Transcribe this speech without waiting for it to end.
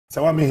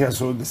Serwaa Amihere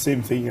so the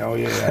same thing. Oh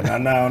yeah,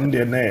 and now on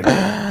the net.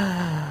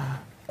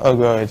 Oh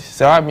God,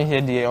 Serwaa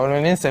Amihere the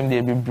on some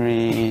day be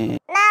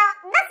brave. Now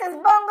this is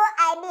Bongo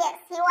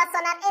Ideas. He was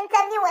on an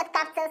interview with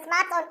Captain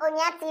Smart on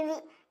Onya TV.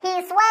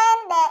 He's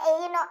wearing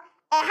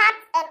a hat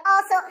and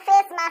also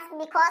face mask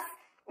because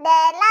the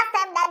last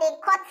time that they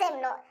caught him,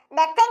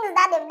 the things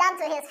that they've done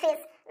to his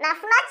face. Now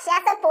not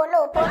just a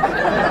polo. So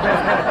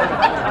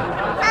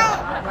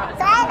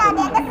I know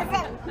that this is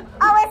him.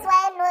 Always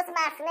wearing nose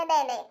mask.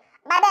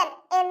 But then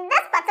in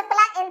this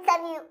particular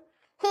interview,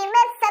 he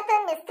made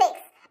certain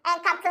mistakes. And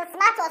Captain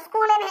Smart was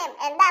schooling him,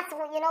 and that's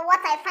what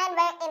I find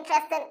very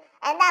interesting,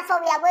 and that's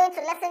what we are going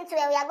to listen to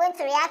and we are going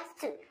to react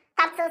to.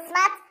 Captain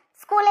Smart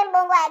schooling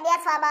Bongo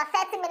Ideas for about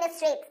 30 minutes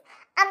straight.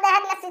 I'm the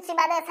Headless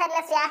YouTuber, there's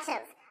Headless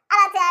Reactions.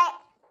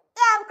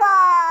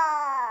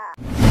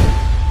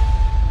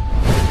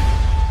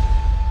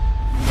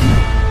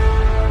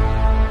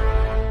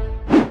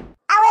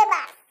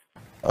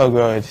 Oh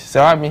God,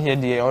 Serwaa Amihere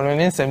the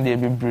on some day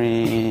be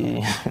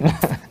brave.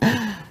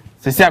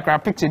 So see, I can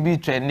picture be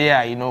trend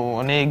there,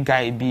 on a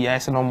guy be, I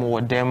say no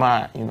more them,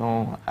 I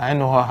know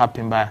how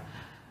happened, but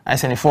I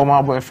say a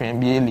former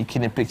boyfriend be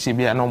leaking a picture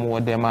be, I no more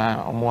them,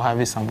 or more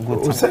having some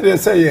good time. They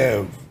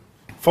say,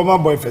 former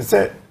boyfriend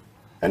said,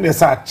 and they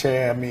sat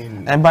chair, I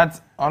mean.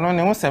 But on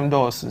only some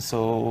doors,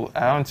 so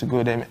I want to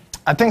go there.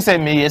 I think say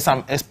me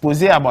some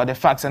expose about the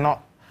facts and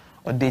not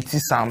or dating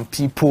some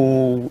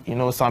people,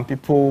 some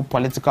people,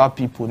 political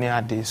people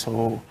near this,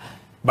 so.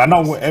 But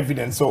now what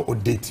evidence or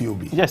date you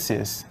be?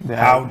 Yes.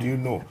 How do you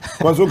know?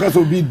 Because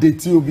will be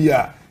date you be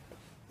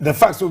the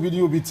facts will be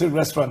you be to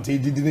restaurant he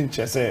didn't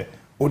just say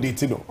or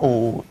date no.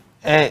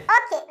 Okay,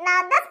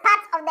 now this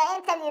part of the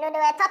interview,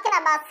 they were talking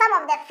about some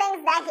of the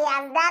things that he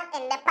has done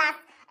in the past,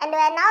 and they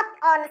were now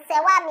on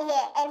Serwaa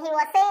Amihere, and he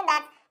was saying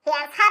that he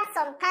has had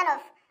some kind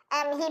of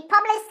he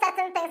published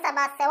certain things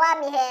about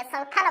Serwaa Amihere,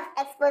 some kind of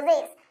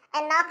exposés,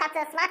 and now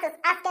Captain Smart is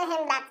asking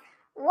him that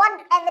what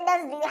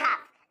evidence do you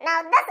have?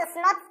 Now this is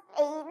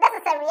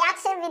a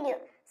reaction video,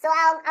 so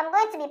I'm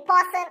going to be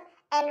pausing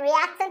and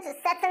reacting to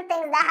certain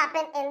things that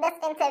happened in this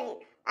interview.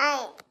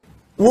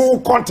 Who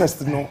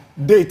contest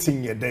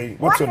dating your day?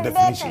 What's your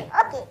definition? Dating?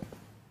 Okay.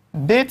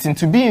 Dating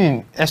to be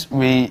in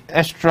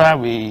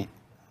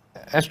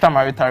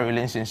extramarital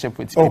relationship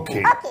with people.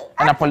 Okay.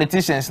 And the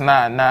politicians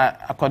now,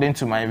 according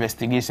to my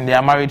investigation, they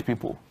are married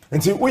people.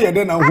 And see, we are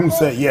then who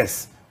say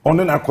yes, on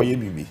an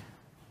bibi.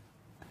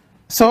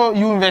 So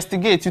you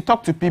investigate, you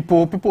talk to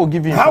people, people will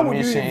give you information. How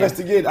would you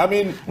investigate? I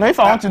mean... No, if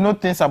I want to know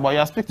things about you,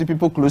 I speak to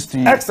people close to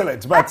you.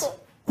 Excellent, but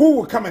who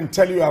will come and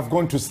tell you I've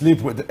gone to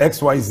sleep with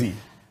XYZ?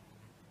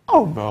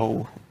 Oh,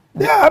 bro.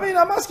 Yeah, I mean,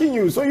 I'm asking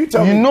you, so you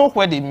tell me. You know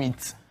where they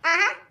meet.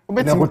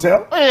 In a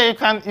hotel? Oh,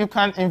 yeah, you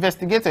can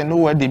investigate and know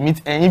where they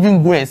meet and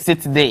even go and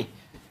sit there.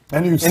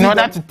 And you in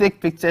order to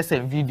take pictures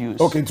and videos.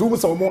 Okay,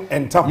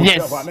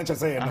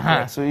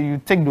 yes. So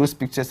you take those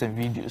pictures and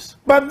videos.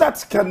 But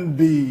that can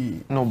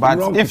be... No,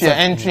 but if you're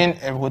entering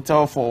a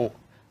hotel for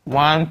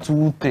 1,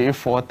 2, 3,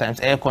 4 times,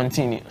 air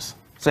continues.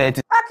 So it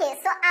is... Okay,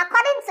 so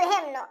according to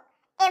him,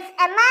 if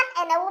a man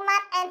and a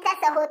woman enters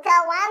a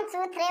hotel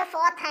 1, 2, 3,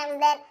 4 times,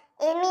 then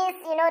it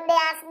means, they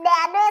are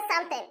doing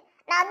something.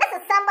 Now, this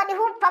is somebody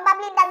who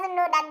probably doesn't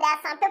know that there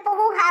are some people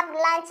who have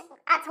lunch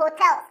at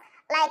hotels.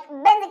 Like,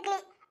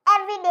 basically...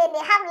 Every day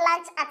they have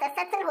lunch at a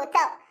certain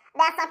hotel.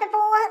 There are some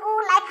people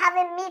who like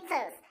having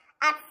meetings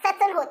at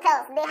certain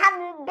hotels. They have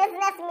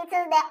business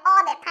meetings there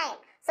all the time.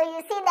 So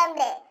you see them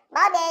there.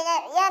 But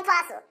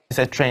it's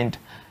a trend.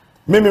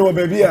 Maybe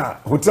baby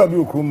hotel be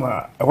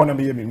ukuma I want to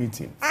be a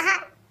meeting.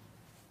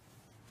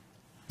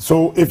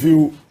 So if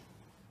you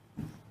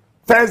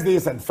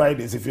Thursdays and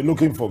Fridays, if you're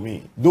looking for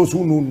me, those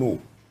who know.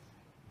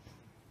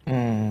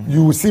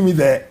 You will see me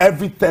there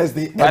every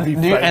Thursday, but every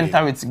do you Friday.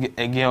 enter with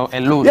a girl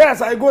alone? Yes,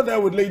 I go there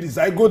with ladies.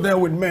 I go there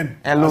with men.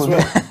 Alone.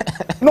 As well.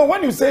 No,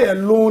 when you say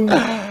alone,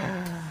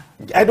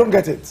 I don't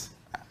get it.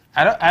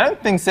 I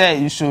don't think, sir,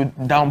 you should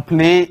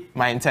downplay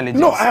my intelligence.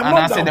 No, I am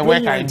not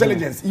downplaying your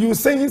intelligence. You're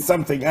saying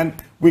something, and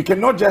we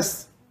cannot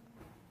just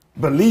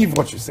believe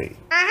what you say.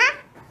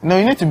 No,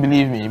 you need to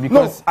believe me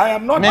because no, I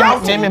am not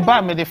doubting.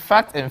 Maybe the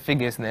facts and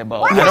figures never.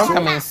 You don't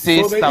come and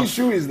say so stuff. So the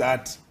issue is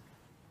that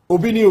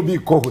Obini Obi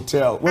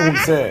Hotel, when we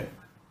say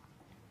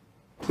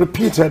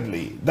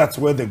repeatedly, that's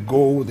where they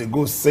go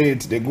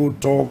sit, they go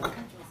talk.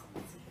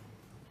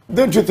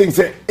 Don't you think,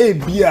 say,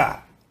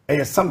 beer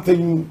is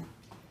something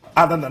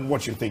other than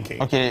what you're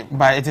thinking? Okay,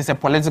 but it is a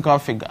political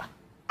figure.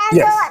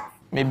 Yes.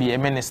 Maybe a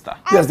minister.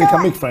 Yes, they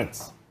can make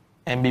friends.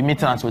 And be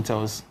meeting at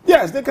hotels.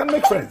 Yes, they can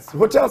make friends.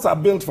 Hotels are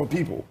built for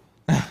people.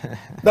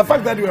 The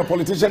fact that you're a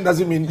politician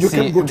doesn't mean you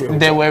can go to a hotel.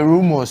 There were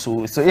rumors,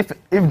 so if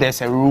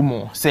there's a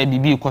rumor, say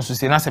Bibi because you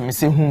say na say me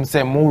say whom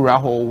say more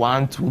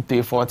 1, 2,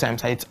 3, 4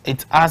 times,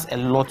 it adds a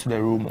lot to the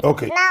rumor.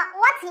 Okay. Now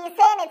what he's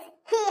saying is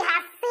he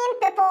has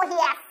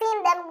seen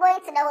them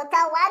going to the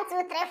hotel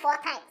 1, 2, 3, 4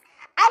 times.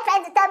 I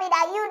tried to tell me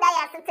that you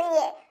are sitting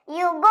here,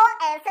 you go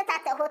and sit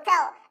at a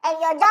hotel, and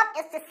your job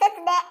is to sit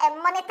there and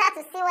monitor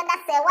to see whether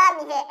Serwaa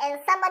Amihere and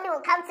somebody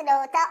will come to the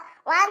hotel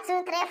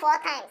 1, 2, 3, 4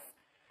 times.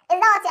 Is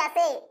that what you are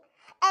saying?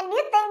 And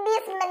you think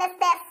these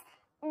ministers,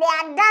 they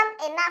are dumb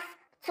enough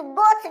to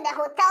go to the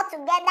hotel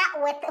together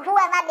with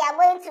whoever they are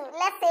going to,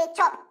 let's say,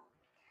 chop?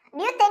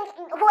 Do you think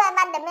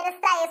whoever the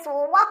minister is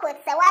will work with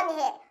Serwaa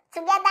Amihere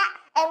together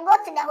and go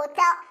to the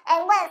hotel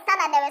and go and stand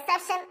at the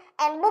reception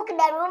and book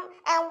the room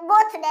and go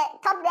to the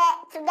top there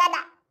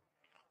together?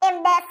 If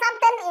there's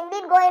something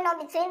indeed going on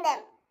between them,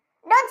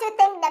 don't you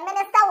think the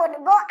minister would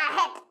go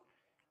ahead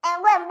and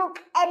go and book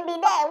and be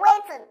there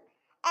waiting?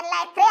 And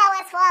like 3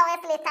 hours, 4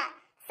 hours later,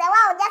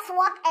 Serwaa will just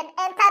walk and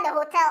enter the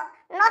hotel,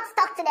 not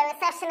talk to the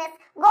receptionist,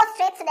 go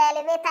straight to the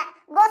elevator,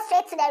 go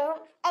straight to the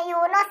room, and you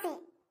will not see.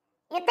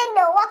 You think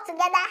they will work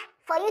together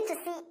for you to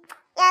see?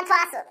 Yeah,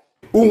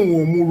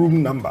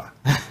 room number.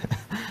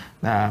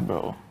 Nah,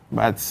 bro.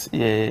 But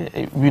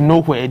yeah, we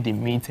know where they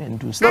meet and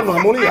do stuff. No,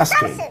 I'm only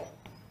asking.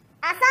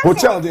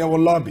 Hotel, they will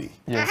lobby.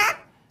 Yes.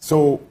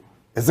 So,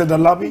 is it a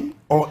lobby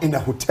or in a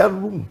hotel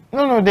room?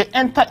 No, they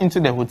enter into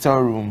the hotel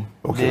room.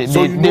 Okay,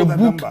 so you know the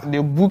number. They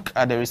book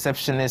at the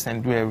receptionist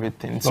and do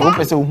everything. So one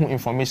person who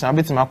information, I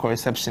bet my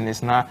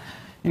receptionist now,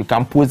 you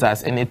can pose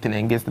as anything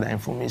and get the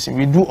information.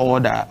 We do all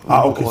that.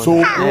 Okay,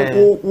 so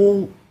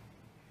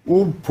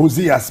who pose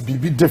as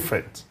be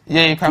different?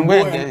 Yeah, you can go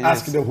and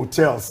ask the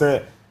hotel,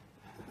 say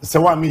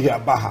Serwaa Amihere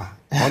Baha.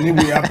 Only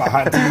we have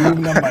Baha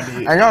room number.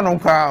 I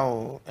don't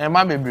know, and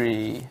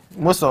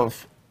most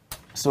of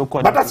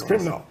so-called. But that's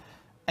criminal.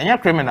 And you're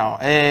criminal.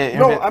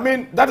 No, I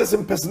mean that is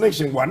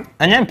impersonation one.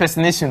 And you're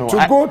impersonation.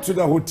 To go to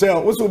the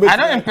hotel. I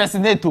don't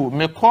impersonate to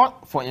make call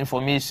for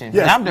information.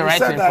 Yes, I have the right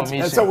to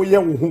information. So we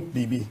have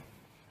BB.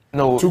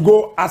 No. To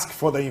go ask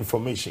for the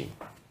information.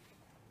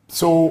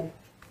 So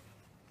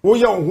no,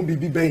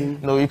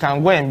 you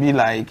can go and be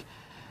like,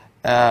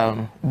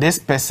 this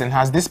person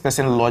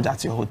lodged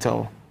at your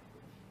hotel.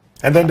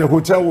 And then the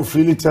hotel will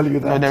freely tell you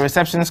that. No, the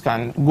receptionists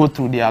can go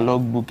through their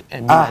logbook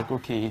and be like,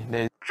 okay,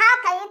 there's. How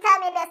can you tell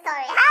me the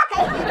story? How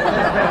can you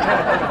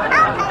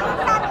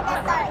tell me the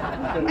story?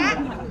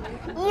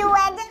 Huh? You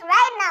were just,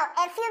 right now,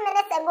 a few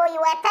minutes ago,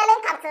 you were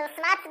telling Captain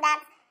Smart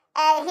that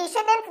he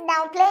shouldn't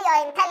downplay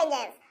your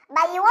intelligence,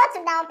 but you want to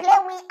downplay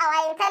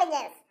our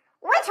intelligence.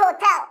 Which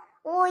hotel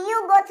will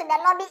you go to the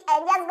lobby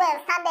and just go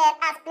and stand there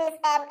and ask, please,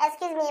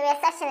 excuse me,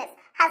 receptionist,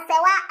 has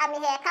Serwaa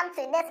Amihere come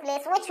to this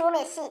place? Which room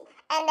is she?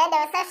 And then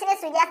the receptionist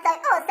will just tell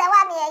you, oh,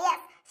 Serwaa Amihere, yes.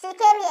 She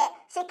came here.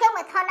 She came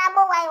with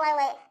Honorable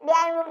Y. They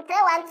are in room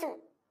 312.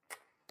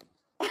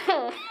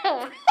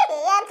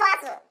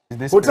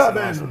 Hotel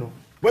Ben,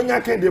 when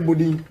you can't do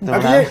body,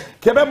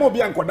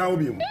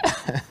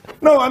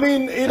 no, I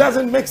mean it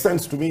doesn't make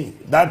sense to me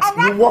that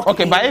you walk.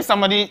 Okay, but if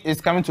somebody is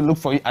coming to look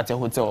for you at a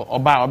hotel or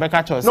bar or back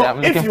no,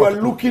 if you are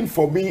looking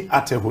for me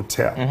at a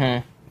hotel,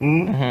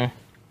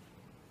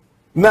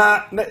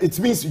 now it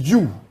means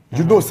you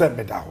don't send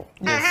me that.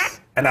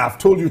 Yes. And I've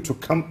told you to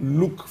come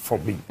look for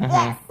me.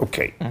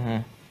 Okay.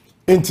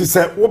 And to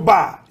say,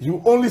 Oba,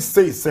 you only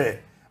say,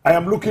 I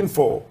am looking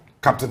for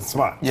Captain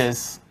Smart.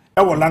 Yes.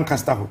 Our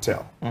Lancaster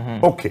Hotel.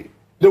 Okay.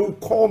 They will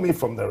call me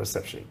from the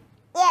reception.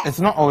 Yes. It's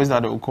not always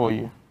that they will call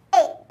you.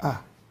 Hey.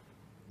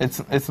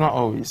 It's not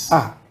always.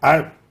 How?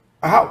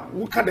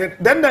 What can they,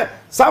 then the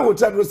South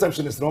Hotel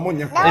receptionist no,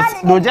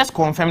 they'll just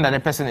confirm that the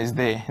person is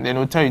there. Then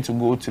they'll tell you to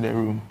go to the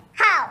room.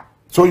 How?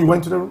 So you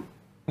went to the room?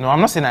 No,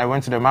 I'm not saying I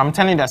went to the room. I'm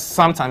telling you that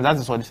sometimes that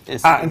is what it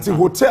is. Until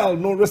hotel,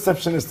 no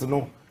receptionist,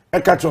 no. I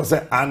catch you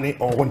say Annie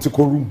or want to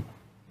go room.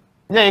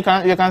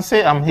 Yeah, you can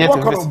say I'm here what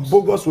to visit. What kind of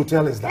bogus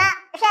hotel is that? Nah,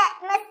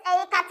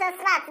 Captain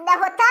Smart, the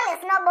hotel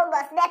is not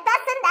bogus. The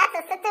person that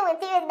is sitting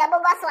with you is the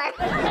bogus one.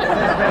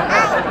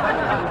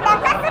 The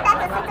person that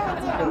is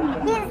sitting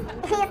with you,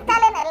 he's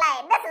telling a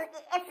lie.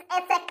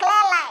 It's a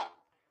clear lie.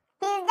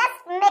 He's just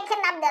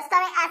making up the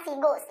story as he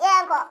goes.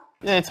 Yeah, go.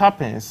 Yeah, it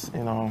happens,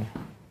 you know.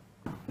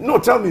 No,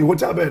 tell me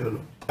hotel bed.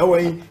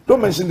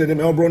 Don't mention the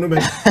name, bro. No,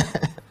 man.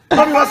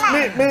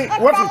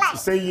 What you're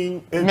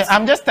saying is,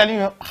 I'm just telling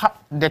you how,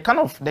 the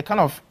kind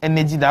of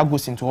energy that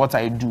goes into what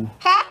I do.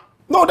 Huh?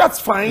 No, that's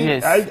fine.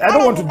 Yes. I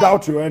don't want to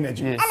doubt your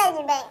energy. Yes.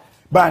 Energy bank.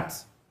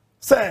 But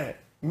say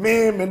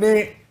me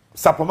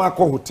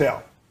Sapomako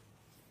Hotel.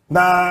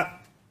 Na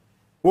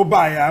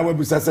Obaya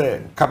we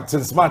say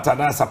Captain Smart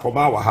and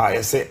Sapoma wa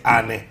ha say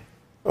Anne.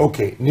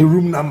 Okay, ni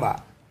room number.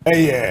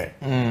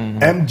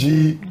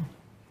 MG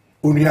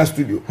Unia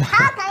Studio.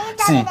 How can you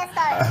tell me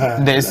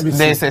the story?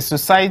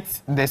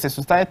 There's a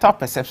societal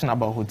perception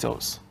about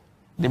hotels.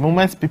 The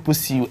moment people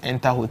see you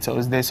enter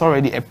hotels, there's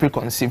already a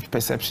preconceived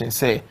perception.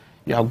 Say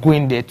you are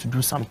going there to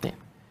do something,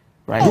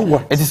 right? Do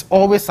what? It is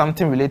always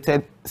something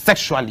related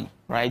sexually,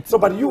 right? No,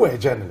 but you were a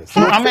journalist.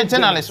 No, I'm a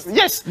journalist.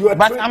 Yes,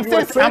 but I'm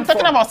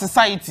talking about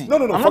society. No.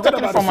 I'm not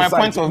talking from my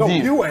point of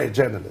view. You were a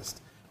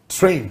journalist,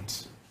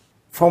 trained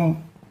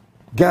from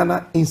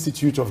Ghana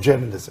Institute of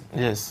Journalism.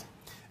 Yes.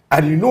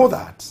 And you know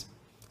that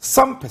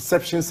some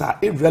perceptions are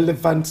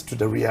irrelevant to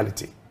the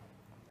reality.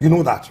 You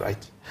know that,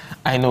 right?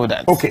 I know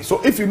that. Okay, so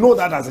if you know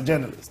that as a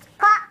journalist,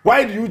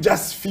 why do you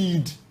just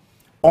feed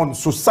on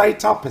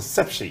societal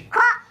perception?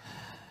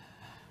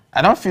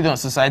 I don't feed on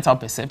societal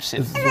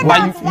perception.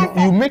 But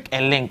you make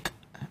a link.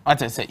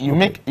 What I say, you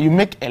make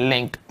a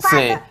link.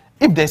 Say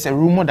if there's a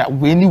rumor that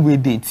we anyway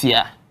date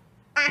here,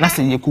 that's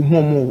a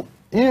more.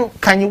 You know,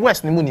 Kanye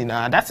West,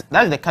 that's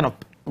the kind of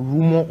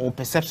rumor or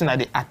perception that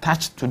they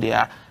attach to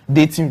their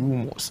dating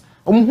rumors.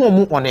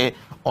 On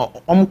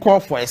a call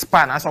for a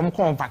span, as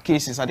call on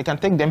vacations, so they can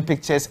take them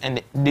pictures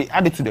and they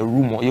add it to the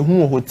rumor. You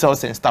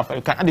hotels and stuff,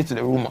 you can add it to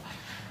the rumor.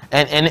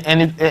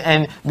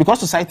 And because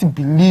society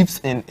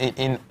believes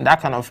in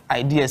that kind of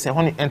idea, say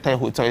when you enter a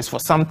hotel is for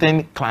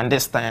something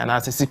clandestine and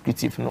as a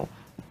secretive, no.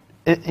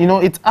 You know,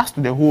 it adds to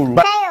the whole room.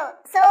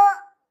 So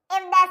if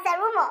there's a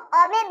rumor,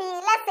 or maybe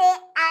let's say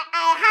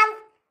I have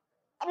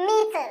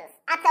meetings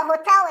at a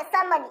hotel with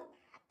somebody,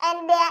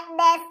 and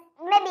there's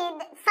maybe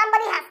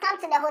somebody has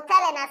come to the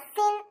hotel and has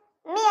seen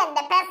me and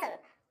the person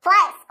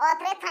twice or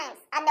 3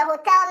 times at the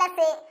hotel, let's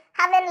say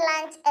having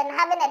lunch and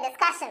having a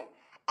discussion,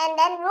 and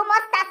then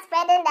rumors start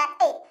spreading that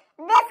hey,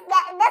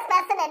 this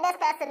person and this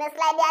person is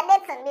like they are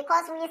dating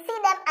because we see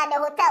them at the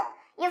hotel.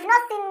 You've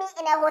not seen me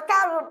in a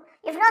hotel room.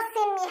 You've not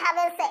seen me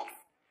having sex.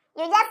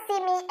 You just see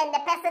me and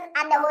the person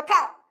at the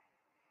hotel.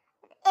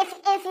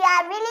 If you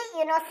are really,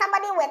 you know,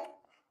 somebody with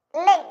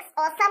links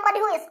or somebody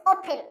who is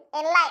open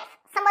in life,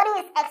 somebody who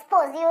is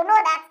exposed, you know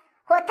that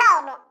hotel,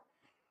 no.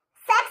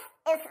 Sex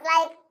is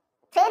like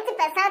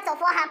 20%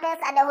 of what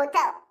happens at the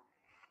hotel.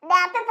 There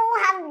are people who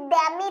have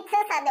their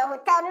meetings at the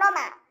hotel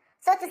normal.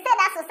 So to say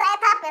that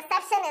societal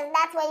perception is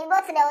that when you go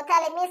to the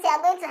hotel, it means you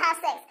are going to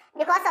have sex.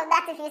 Because of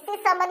that, if you see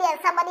somebody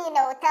and somebody in the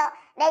hotel,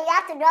 then you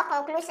have to draw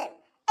conclusion.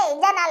 Hey,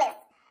 journalist,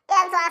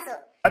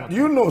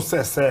 you know,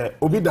 say,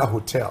 Obi that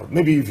hotel.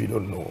 Maybe if you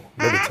don't know,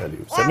 let me tell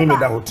you. Say, maybe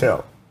that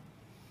hotel.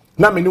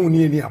 Now, me no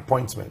need any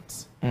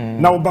appointments.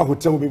 Now, about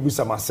hotel, we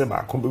some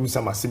asema, come be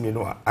some asema,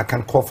 no, I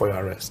can call for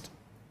your arrest.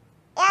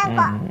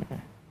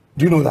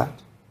 Do you know that?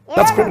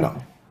 That's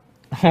criminal.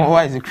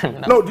 Why is it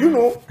criminal? No, do you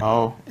know?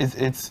 Oh,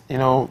 it's you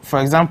know, for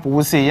example,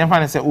 we say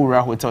you say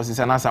Ura hotels is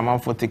an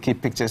amount for taking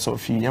pictures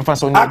of you.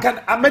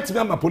 I met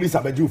me my police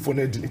about you for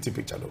no delete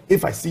picture though.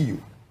 If I see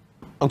you.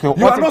 Okay.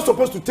 You are not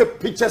supposed to take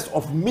pictures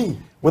of me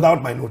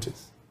without my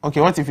notice. Okay,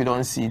 what if you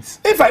don't see it?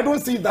 If I don't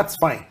see it, that's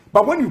fine.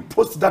 But when you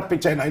post that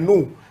picture and I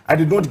know I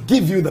did not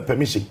give you the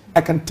permission,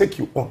 I can take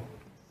you on.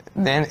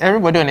 Then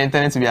everybody on the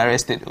internet will be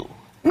arrested. No.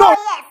 Oh,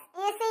 yes.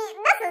 You see,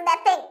 this is the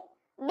thing.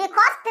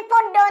 Because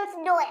people don't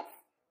do it,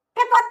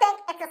 people think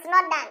it is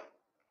not done.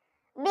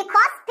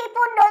 Because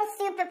people don't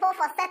sue people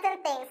for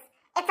certain things,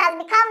 it has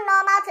become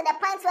normal to the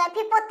point where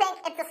people think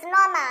it is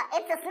normal.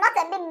 It is not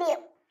a big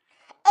deal.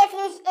 If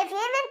you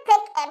even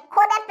take a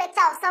coded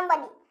picture of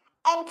somebody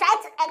and try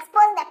to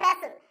expose the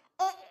person,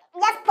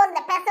 just post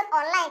the person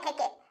online,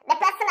 okay? The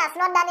person has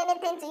not done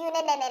anything to you,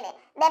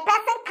 the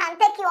person can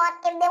take you on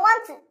if they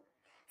want to.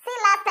 See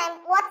last time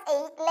what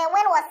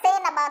Lewin was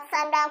saying about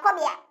Sandra and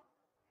Kobia.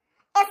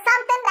 It's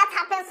something that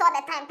happens all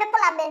the time.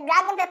 People have been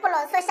dragging people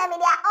on social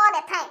media all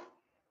the time.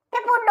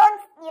 People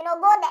don't, you know,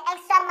 go the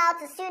extra mile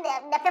to sue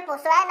the people.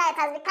 So right now it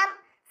has become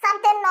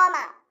something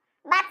normal.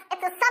 But it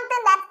is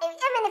something that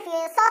even if you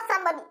insult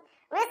somebody,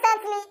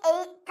 recently a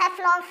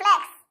Teflon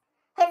Flex,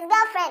 his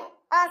girlfriend,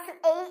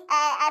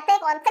 I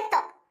think on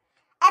TikTok,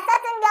 a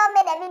certain girl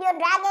made a video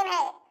dragging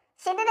her.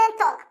 She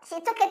didn't talk. She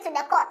took it to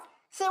the court.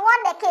 She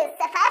won the case.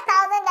 The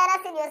 5,000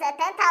 Ghana cedis,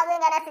 10,000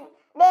 Ghana cedis.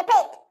 They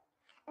paid.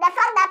 The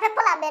fact that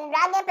people have been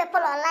dragging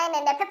people online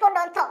and the people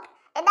don't talk,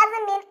 it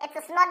doesn't mean it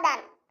is not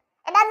done.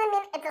 It doesn't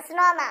mean it is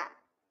normal.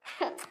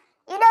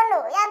 You don't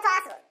know. You have to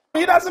ask.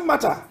 It doesn't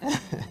matter.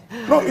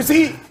 No, you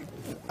see,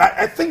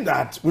 I think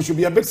that we should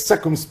be a bit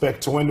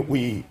circumspect when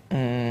we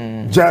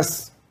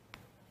just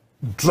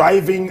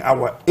driving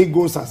our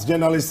egos as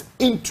journalists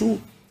into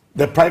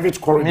the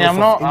private corridors. I'm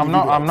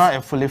not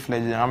a fully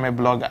fledged. I'm a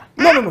blogger.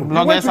 No.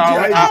 Bloggers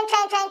are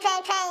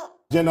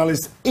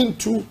journalists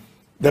into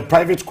the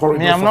private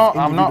corridors. I'm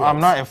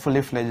not a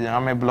fully fledged.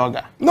 I'm a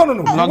blogger. No.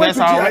 Bloggers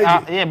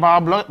are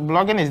but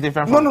blogging is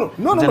different from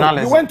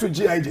journalism. You went to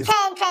GIG.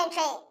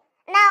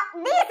 Now,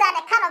 these are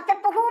the kind of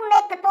people who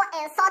make people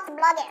insult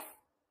bloggers.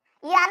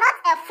 You are not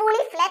a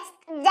fully fledged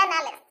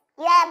journalist.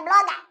 You are a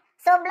blogger.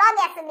 So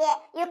bloggers,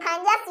 you can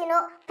just, you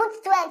know, put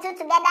 2 and 2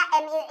 together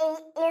and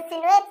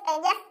insinuate and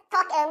just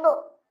talk and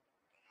go.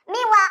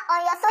 Meanwhile,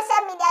 on your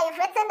social media, you've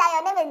written that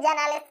your name is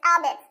Journalist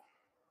Albert.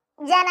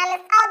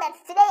 Journalist Albert,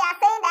 today you are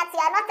saying that you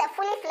are not a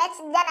fully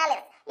fledged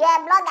journalist. You are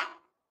a blogger.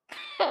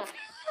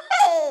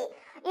 Hey,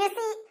 you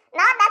see,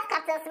 now that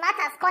Captain Smart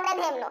has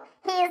cornered him,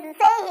 he is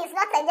saying he's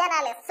not a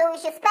journalist. So we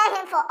should spare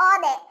him for all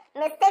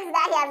the mistakes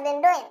that he has been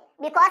doing.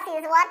 Because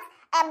he is what?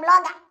 A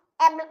blogger.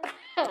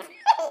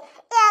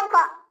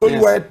 So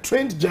you are a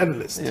trained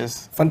journalist.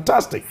 Yes.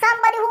 Fantastic.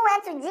 Somebody who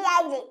went to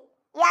GIG.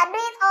 You are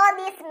doing all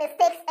these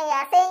mistakes and you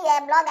are saying you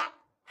are a blogger.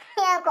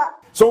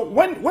 So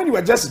when you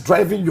are just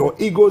driving your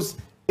egos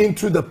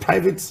into the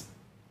private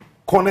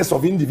corners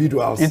of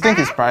individuals. You think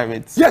it's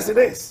private? Yes, it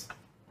is.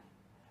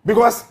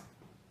 Because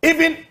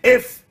even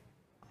if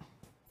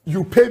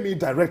you pay me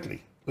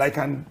directly, like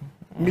an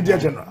media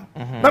general,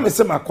 let me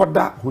say my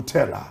Koda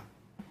hotel.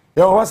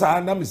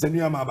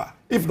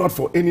 If not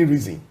for any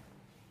reason,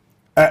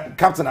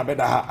 Captain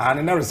Abedaha and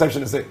in a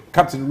reception say,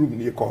 Captain Ruben,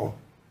 you call.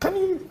 Can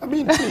you, I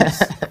mean,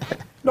 please.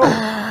 No.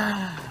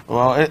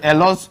 Well, a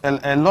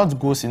lot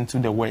goes into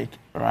the work,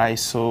 right?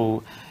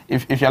 So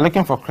if you're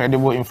looking for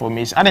credible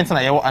information, I didn't know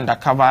you're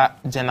undercover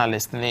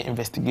journalist and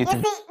investigative.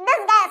 You see,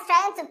 this guy is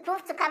trying to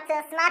prove to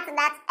Captain Smart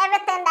that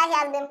everything that he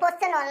has been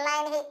posting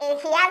online,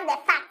 he has the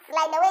facts,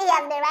 like the way he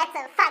has been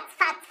writing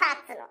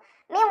facts, you know.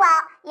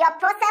 Meanwhile, your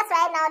process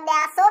right now, there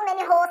are so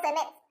many holes in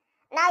it.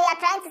 Now you're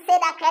trying to say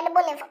that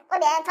credible info.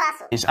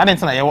 I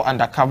didn't know you're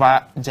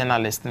undercover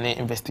journalist and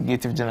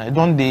investigative journalist.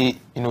 Don't they,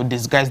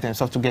 disguise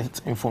themselves to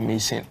get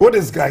information? What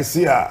is guys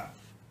here?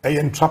 A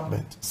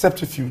entrapment,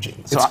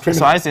 subterfuging. So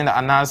I think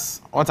that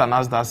what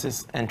Anas does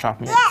is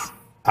entrapment. Yes.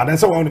 And then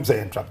someone will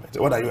say entrapment.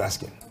 What are you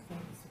asking?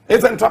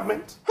 It's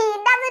entrapment. He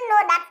doesn't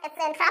know that it's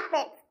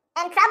entrapment.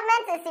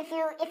 Entrapment is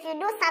if you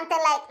do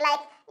something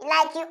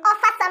like you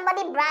offer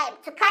somebody bribe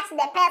to catch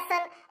the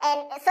person,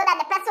 and so that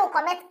the person will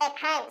commit a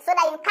crime, so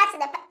that you catch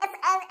the person. It's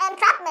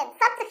entrapment,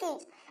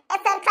 subterfuge.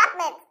 It's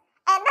entrapment,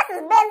 and this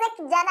is basic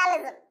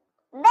journalism.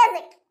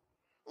 Basic.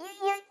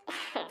 You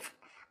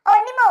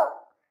Onimo.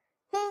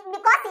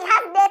 Because he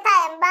has data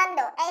and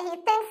bundle, and he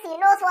thinks he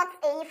knows what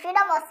a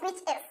freedom of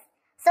speech is,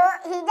 so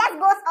he just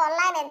goes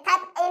online and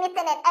type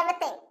anything and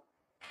everything.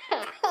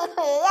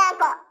 Yeah,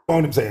 God. I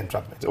want him to say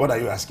entrapment. What are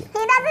you asking? He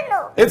doesn't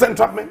know. It's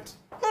entrapment.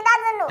 He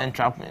doesn't know.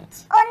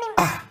 Entrapment.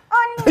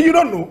 Only. You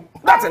don't know.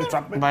 That's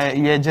entrapment. But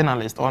you're a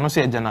journalist, or not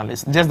say a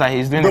journalist, just that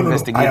he's doing No.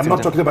 investigative. I am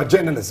not talking about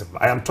journalism.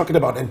 I am talking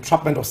about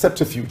entrapment or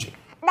subterfuge.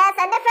 There's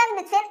a difference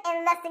between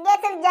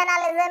investigative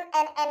journalism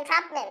and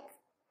entrapment.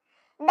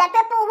 The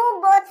people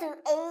who go to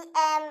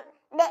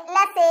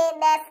let's say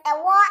there's a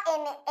war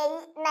in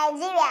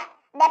Nigeria.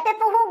 The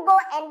people who go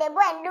and do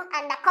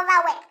undercover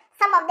work.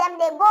 Some of them,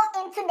 they go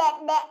into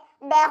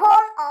the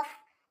whole of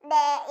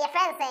your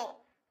friends saying,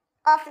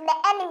 of the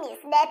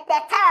enemies, the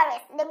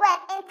terrorists. They go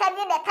and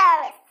interview the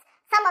terrorists.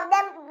 Some of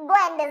them go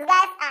and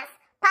disguise as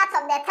part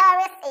of the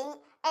terrorists,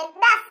 and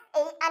that's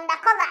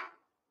undercover,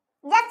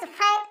 just to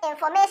find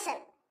information.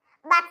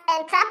 But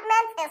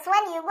entrapment is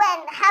when you go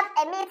and have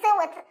a meeting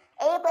with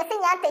a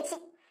person,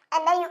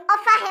 and then you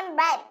offer him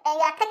bribe, and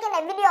you are taking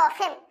a video of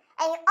him,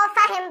 and you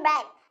offer him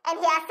bribe, and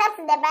he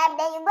accepts the bribe.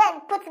 Then you go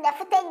and put the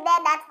footage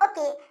there that,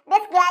 okay,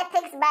 this guy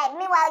takes bribe.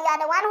 Meanwhile, you are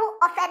the one who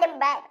offered him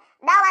bribe.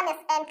 That one is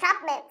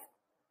entrapment.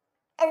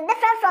 It's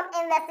different from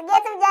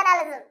investigative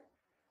journalism.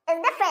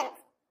 It's different.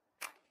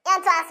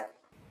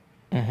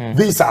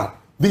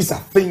 These are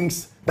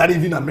things that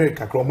even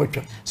America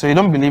can. So you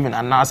don't believe in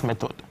Anas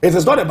method? It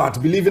is not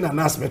about believing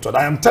Anas method.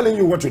 I am telling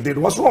you what you did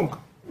was wrong.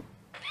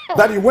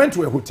 That you went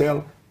to a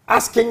hotel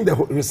asking the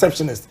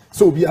receptionist,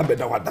 so be a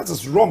better one. That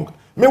is wrong.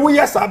 Me we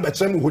yes I bet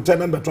you hotel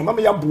number 2.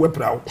 Mama ya buwe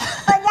proud.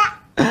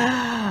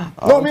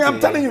 No, me I'm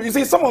telling you. You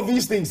see, some of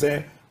these things,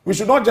 we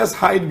should not just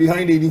hide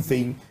behind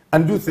anything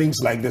and do things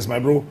like this, my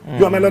bro.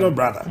 You are my little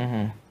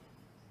brother.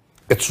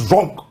 It's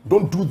wrong.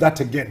 Don't do that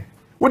again.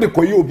 When the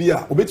koyo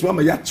bia, obeti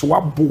mama ya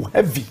chwabo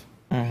heavy.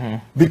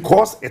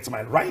 Because it's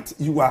my right.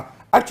 You are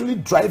actually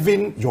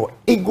driving your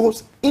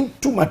egos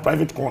into my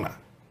private corner.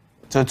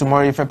 So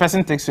tomorrow, if a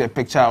person takes you a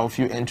picture of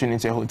you entering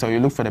into a hotel, you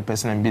look for the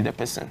person and be the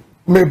person.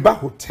 Meba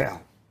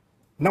hotel.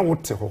 Now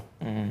what te ho?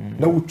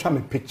 Now we try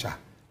me picture.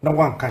 Now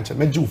one can't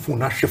me you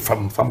phone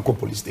from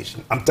police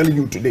station. I'm telling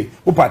you today.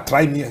 Opa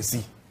try me and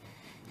see.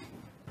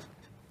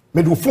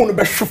 Me do phone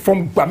be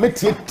from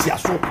Bameti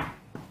Tiaso.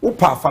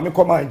 Opa for me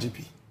come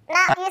IGP.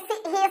 Now you see,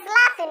 he's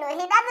laughing.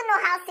 He doesn't know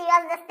how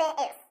serious this thing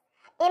is.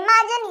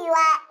 Imagine you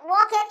are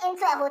walking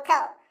into a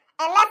hotel,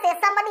 and let's say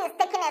somebody is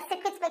taking a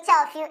secret picture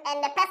of you, and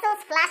the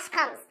person's flash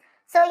comes.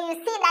 So you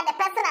see that the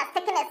person has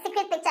taken a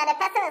secret picture, the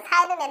person is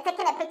hiding and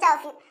taking a picture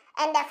of you,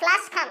 and the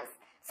flash comes.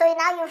 So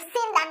now you've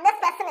seen that this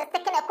person is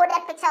taking a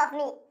coded picture of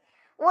me.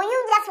 Will you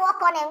just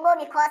walk on and go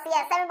because,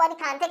 yes, everybody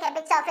can take a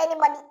picture of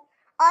anybody?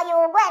 Or you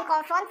will go and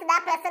confront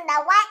that person that,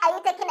 why are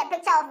you taking a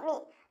picture of me?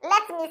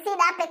 Let me see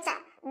that picture.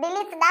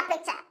 Delete that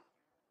picture.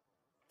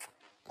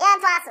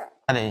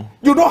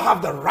 You don't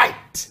have the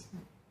right.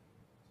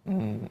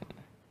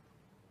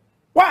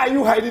 Why are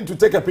you hiding to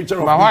take a picture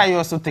of me? But why are you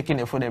also taking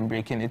a photo and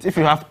breaking it? If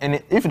you don't have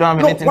anything to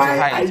hide.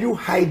 Why are you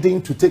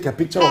hiding to take a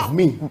picture of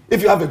me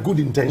if you have a good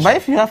intention? But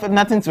if you have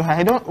nothing to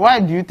hide, why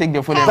do you take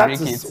the photo and break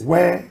it? That is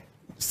where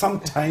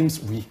sometimes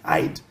we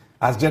hide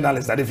as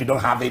journalists, that if you don't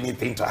have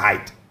anything to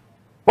hide.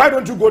 Why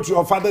don't you go to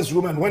your father's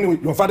room, and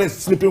when your father is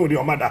sleeping with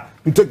your mother,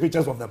 you take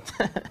pictures of them?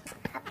 Oja.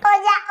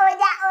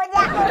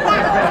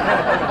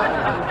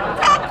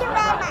 Thank you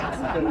very much.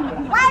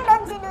 Why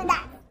don't you do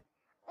that?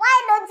 Why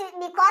don't you?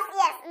 Because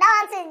yes, that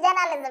one is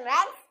journalism,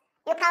 right?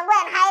 You can go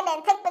and hide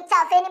and take picture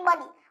of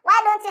anybody. Why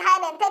don't you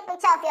hide and take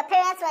picture of your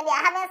parents when they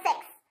are having sex?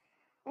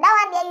 That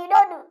one there you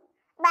don't do.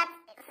 But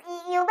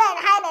you go and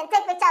hide and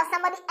take picture of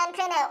somebody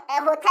entering a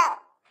hotel.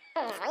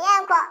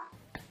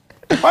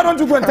 Why don't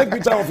you go and take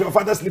picture of your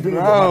father sleeping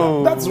with your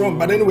mother? That's wrong.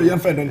 But anyway, you're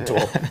fine on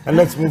talk. And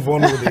let's move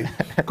on with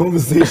the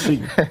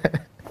conversation.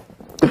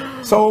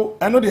 So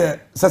I know the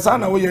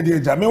Sasana way the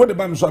Jamie what the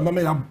bam so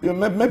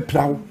me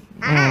proud.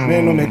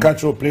 Me no me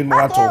catch your plane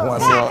more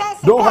to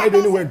don't hide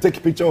anywhere and take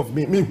a picture of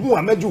me. Me who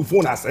I made you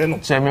phone as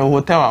no. Share me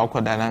hotel I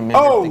could and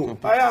oh,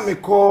 I am a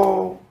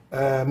call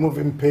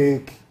moving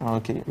pic.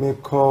 Okay. Me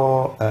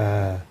call.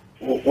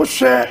 We'll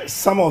share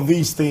some of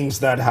these things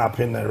that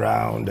happen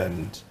around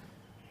and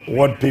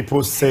what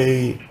people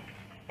say.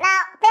 Now,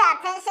 pay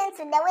attention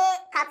to the way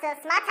Captain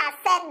Smart has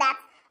said that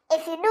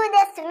if you do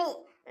this to me,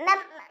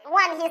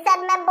 one, he said,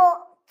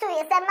 Membo, two,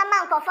 he said,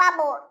 Mama, Uncle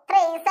Fabo,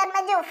 three, he said,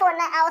 Major phone,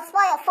 I will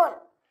spoil your phone.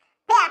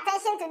 Pay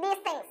attention to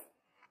these things.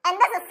 And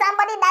this is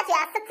somebody that you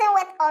are sitting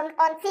with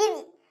on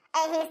TV,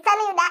 and he's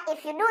telling you that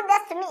if you do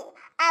this to me,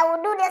 I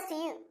will do this to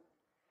you.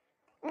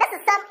 This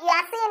is you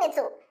are seeing it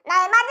too. Now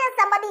imagine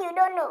somebody you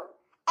don't know,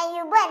 and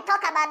you go and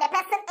talk about the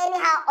person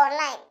anyhow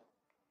online.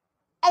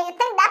 And you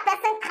think that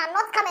person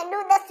cannot come and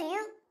do this to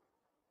you?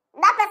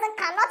 That person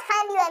cannot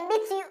find you and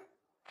beat you?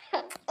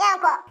 Yeah,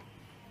 uncle.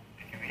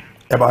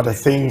 About the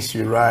things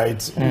you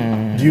write,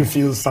 do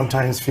you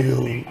sometimes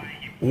feel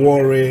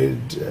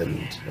worried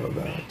and all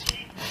that?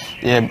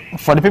 Yeah,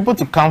 for the people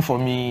to come for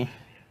me,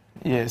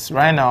 yes,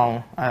 right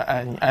now,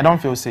 I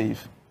don't feel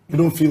safe. You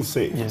don't feel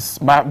safe? Yes,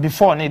 but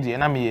before,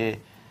 and I'm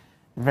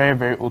very,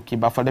 very okay.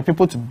 But for the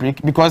people to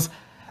break, because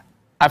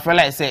I feel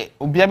like, say,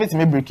 we'll be able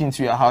to break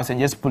into your house and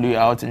just pull you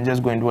out and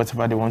just go and do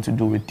whatever they want to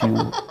do with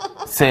you.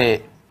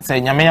 say,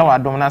 Nyamea wa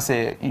domna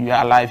say, you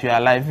are alive, if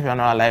you're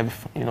not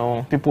alive, you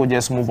know, people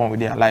just move on with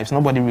their lives.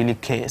 Nobody really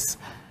cares.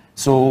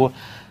 So,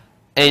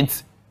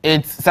 it's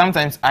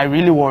sometimes I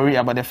really worry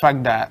about the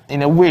fact that,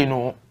 in a way, you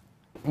know,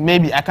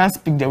 maybe I can't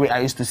speak the way I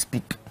used to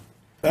speak.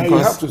 You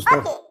have to stop.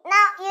 Okay,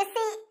 now you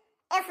see,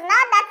 it's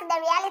not that the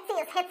reality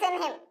is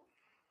hitting him.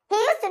 He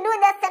used to do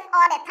this thing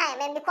all the time,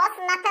 and because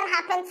nothing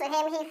happened to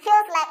him, he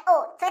feels like,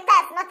 oh, Twitter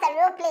is not a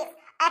real place.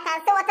 I can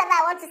say whatever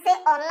I want to say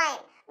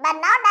online. But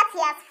now that he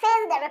has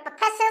faced the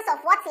repercussions of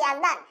what he has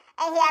done,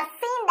 and he has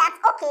seen that,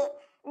 okay,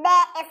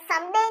 there is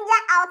some danger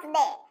out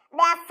there.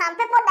 There are some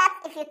people that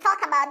if you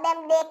talk about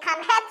them, they can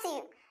hurt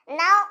you.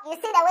 Now, you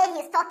see the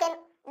way he's talking,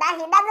 that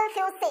he doesn't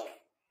feel safe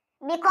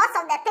because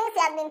of the things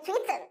he has been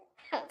tweeting.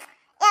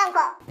 Yeah,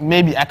 uncle.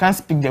 Maybe I can't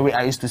speak the way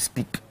I used to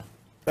speak.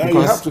 You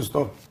have to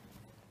stop.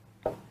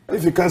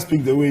 If you can't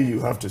speak the way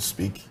you have to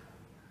speak,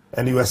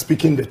 and you are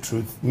speaking the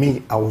truth,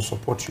 I will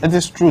support you. It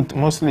is truth.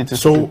 Mostly it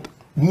is truth.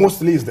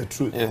 Mostly is the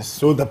truth. Yes.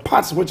 So the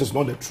parts which is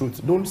not the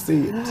truth, don't say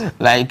it.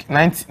 Like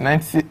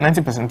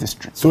 90% is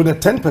truth. So the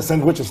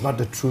 10% which is not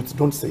the truth,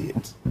 don't say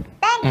it.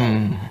 Thank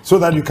you. So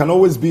that you can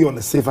always be on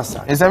the safer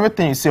side. Is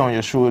everything you say on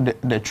your show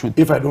the truth?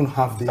 If I don't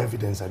have the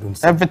evidence, I don't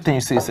say everything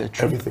you say is the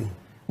truth. Everything.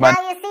 But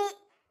now you see,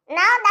 now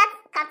that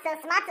Captain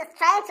Smart is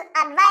trying to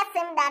advise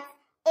him that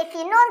if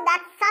he knows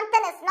that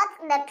something is not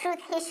the truth,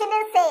 he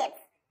shouldn't say it.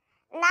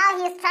 Now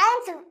he's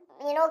trying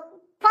to, you know,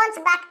 punch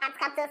back at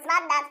Captain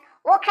Smart that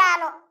what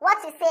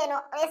you say,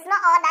 no, it's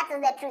not all that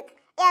is the truth.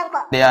 Yeah,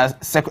 there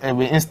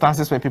are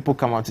instances where people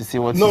come out to say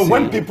what you say. No,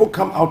 when people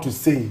come out to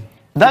say,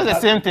 that's the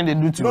same thing they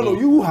do to me. No,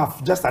 you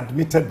have just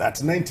admitted that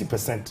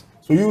 90%.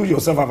 So you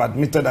yourself have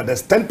admitted that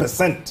there's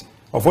 10%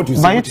 of what you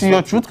say. But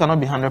your truth cannot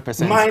be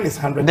 100%. Mine is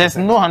 100%. There's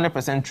no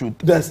 100% truth.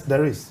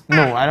 There is.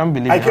 No, I don't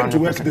believe. I came to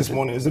work this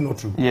morning. Is it not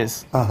true?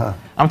 Yes.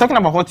 I'm talking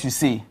about what you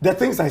say. The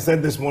things I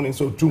said this morning.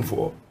 So true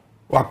for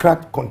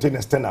Wakrat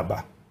containers 10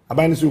 aba.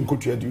 Abayini so go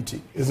to your duty.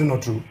 Is it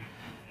not true?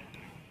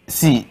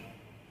 See.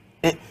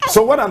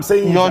 So what I'm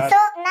saying is that, so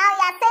now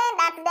you're saying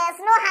that there's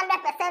no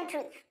 100%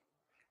 truth.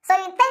 So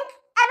you think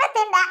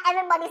everything that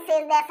everybody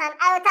says there's an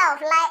iota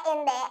of lie in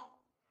there.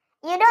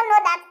 You don't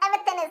know that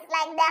everything is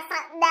like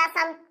there's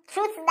some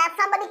truth that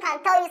somebody can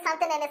tell you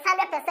something and it's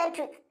 100%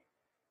 truth.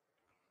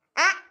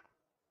 Huh?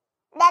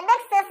 The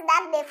big sis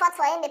that they fought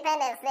for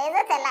independence, is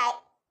it a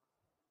lie?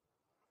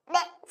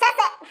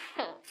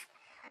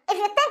 If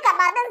you think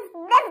about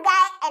this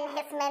guy and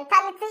his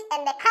mentality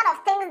and the kind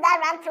of things that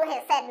run through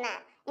his head now,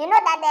 you know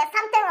that there's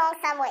something wrong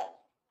somewhere.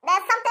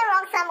 There's something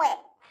wrong somewhere.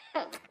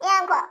 Yeah,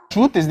 uncle.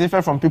 Truth is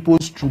different from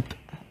people's truth.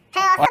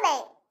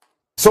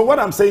 So what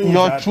I'm saying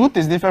your is that truth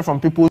is different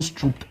from people's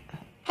truth.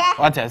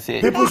 What I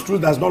say. People's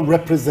truth does not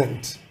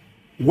represent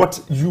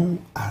what you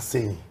are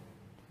saying.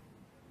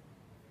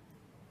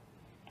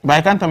 But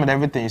I can't tell me that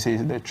everything you say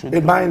is the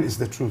truth. Mine is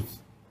the truth.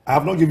 I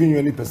have not given you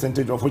any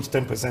percentage of which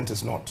 10%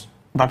 is not.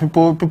 But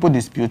people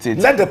dispute it.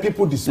 Let the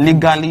people dispute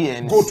legally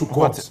and go to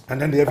court,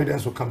 and then the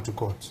evidence will come to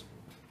court.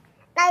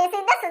 Now you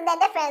see, this is the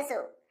difference.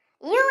 So.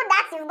 You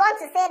that you've gone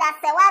to say that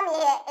Serwaa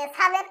Amihere is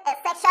having a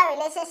sexual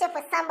relationship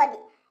with somebody,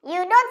 you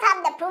don't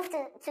have the proof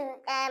to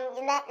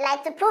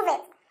prove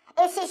it.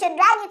 If she should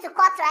drag you to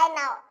court right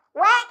now,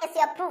 where is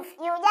your proof?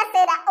 You just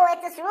say that, oh,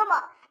 it is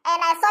rumor, and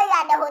I saw you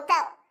at the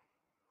hotel.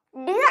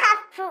 Do you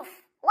have proof?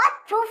 What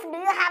proof do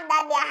you have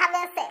that they are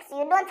having sex?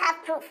 You don't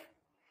have proof.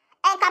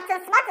 And Captain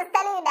Smart is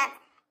telling you that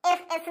if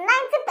it's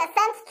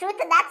 90% truth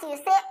that you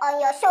say on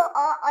your show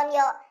or on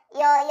your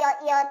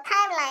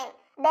timeline,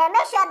 then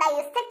make sure that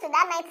you stick to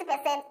that 90%.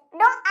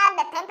 Don't add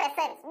the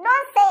 10%.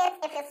 Don't say it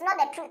if it's not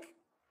the truth.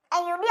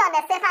 And you'll be on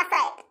the safer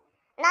side.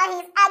 Now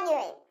he's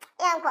arguing.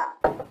 Yeah,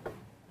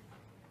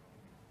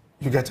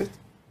 you get it?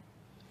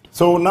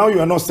 So now you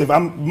are not safe.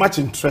 I'm much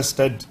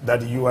interested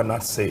that you are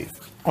not safe.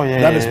 Oh, yeah.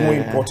 That is more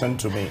important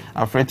to me.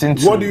 I'm threatened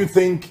to. What do you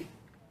think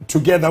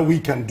together we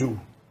can do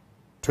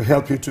to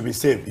help you to be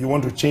safe? You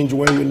want to change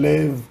where you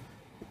live?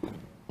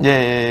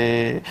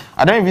 Yeah,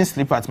 I don't even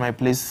sleep at my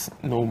place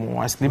no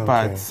more. I sleep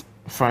at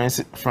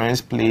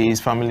friends' place,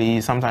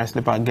 family. Sometimes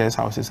sleep at guest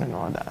houses and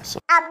all that. So.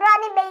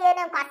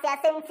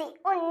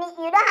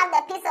 You don't have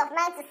the peace of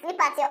mind to sleep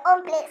at your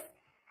own place.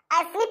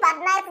 I sleep at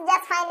night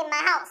just fine in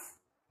my house.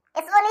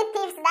 It's only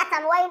thieves that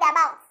I'm worried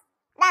about.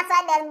 That's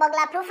why there's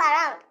burglar proof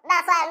around.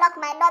 That's why I lock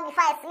my door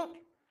before I sleep.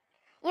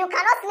 You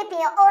cannot sleep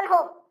in your own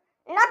home.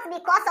 Not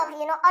because of,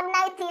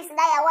 ordinary thieves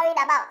that you're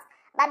worried about,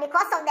 but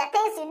because of the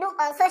things you do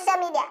on social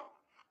media.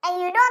 And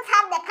you don't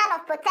have the kind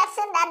of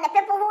protection that the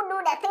people who do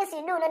the things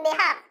you do, they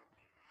have.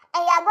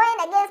 And you are going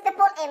against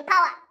people in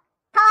power.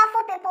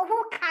 Powerful people who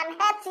can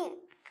hurt you.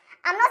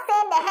 I'm not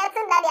saying the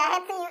hurting that they are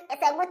hurting you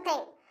is a good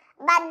thing,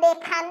 but they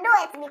can do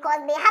it because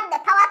they have the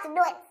power to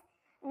do it.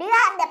 Do you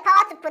have the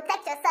power to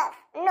protect yourself?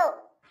 No.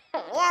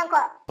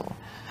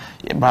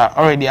 Yeah, but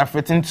already I've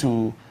written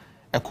to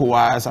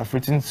ECOWAS, I've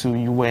written to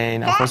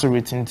UN, I've also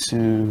written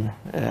to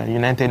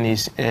United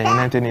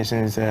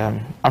Nations,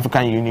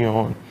 African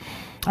Union,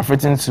 I've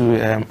written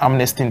to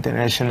Amnesty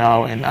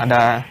International and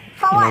other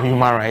human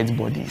rights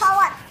bodies.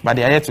 But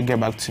they are yet to get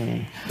back to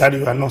me. That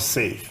you are not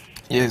safe.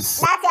 Yes.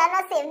 That you are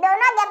not safe. They will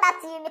not get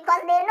back to you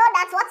because they know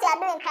that what you are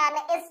doing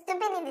is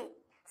stupidity.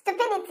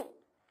 Stupidity.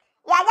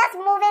 You are just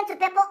moving to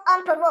people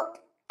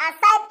unprovoked.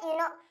 Aside,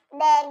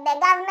 the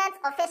government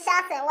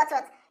officials and what.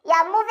 You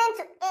are moving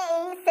to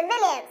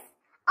civilians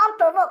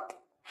unprovoked.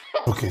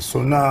 Okay,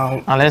 so now,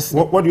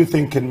 what do you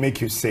think can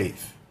make you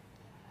safe?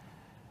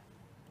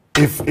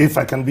 If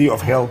I can be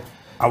of help,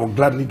 I will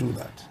gladly do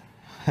that.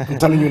 I'm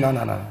telling you,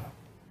 no.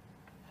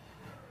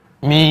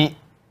 Me,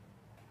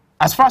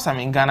 as far as I'm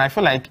in Ghana, I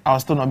feel like I'll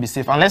still not be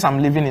safe unless I'm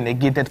living in a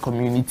gated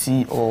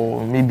community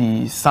or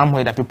maybe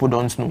somewhere that people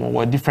don't know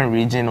or a different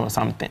region or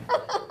something.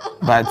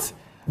 But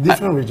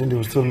different region, they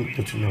will still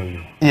get to know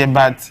you. Yeah,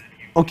 but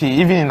okay,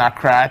 even in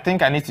Accra, I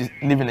think I need to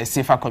live in a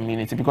safer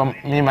community because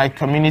my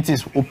community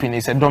is open.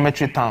 It's a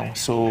dormitory town,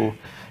 so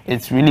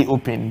it's really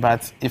open.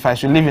 But if I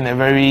should live in a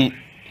very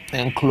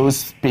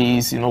enclosed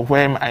space,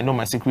 where I know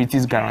my security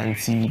is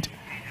guaranteed,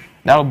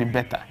 that would be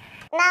better.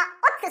 Now,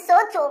 what's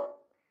Soto?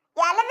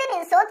 You are living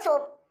in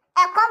Soto,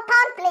 a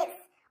compound place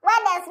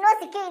where there's no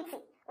security,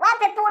 where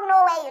people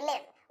know where you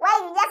live, where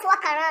you just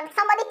walk around.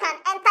 Somebody can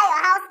enter your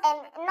house and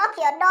knock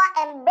your door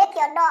and break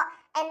your door,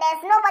 and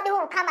there's nobody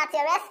who will come at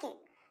your rescue.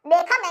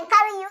 They come and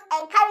carry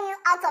you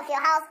out of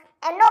your house,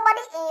 and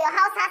nobody in your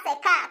house has a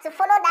car to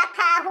follow that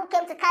car who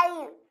came to carry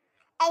you.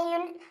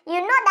 And you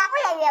know that we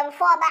are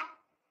UM4, but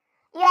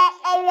you are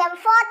a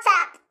UM4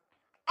 child,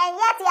 and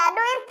yet you are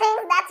doing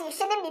things that you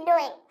shouldn't be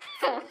doing.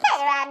 Hey,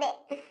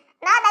 Randy.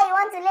 Now that you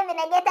want to live in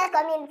a gated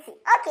community,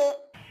 okay.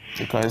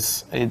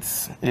 Because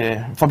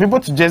for people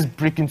to just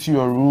break into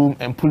your room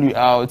and pull you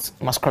out,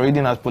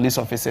 masquerading as police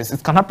officers,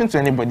 it can happen to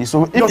anybody.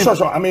 So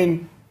sure. I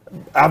mean,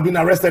 I've been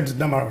arrested a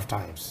number of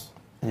times.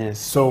 Yes.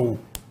 So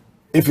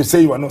if you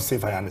say you are not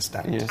safe, I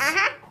understand. Yes.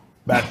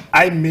 But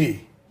I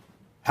may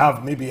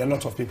have maybe a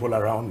lot of people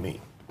around me,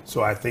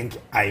 so I think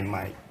I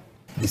might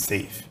be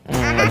safe.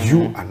 But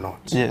you are not.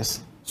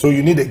 Yes. So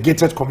you need a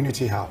gated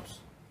community house.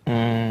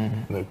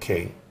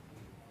 Okay.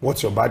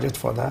 What's your budget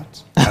for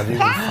that? Have you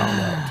even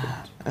found out?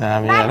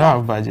 I don't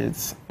have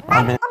budgets.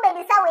 Budget. Budget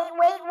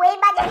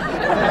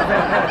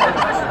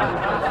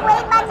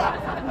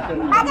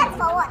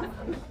for what?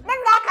 This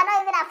guy cannot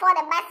even afford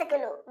a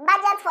bicycle.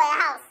 Budget for a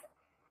house.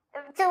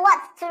 To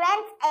what? To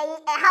rent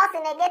a house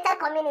in a gated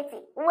community.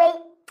 Wait.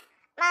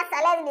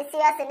 Master, let's be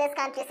serious in this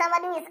country.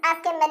 Somebody who is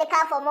asking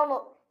medical for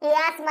Momo. He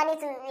has money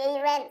to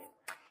rent.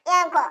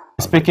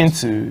 Speaking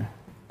to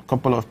a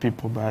couple of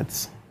people,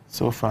 but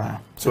so far.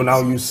 So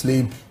now you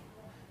sleep?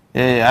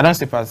 Yeah, I don't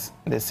sleep at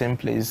the same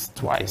place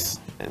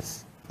twice.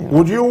 Yes,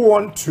 Would you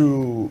want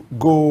to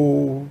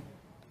go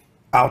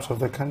out of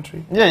the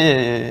country?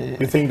 Yeah.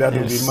 You think that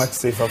would be much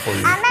safer for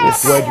you?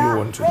 Yes. Where do you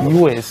want to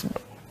go? US.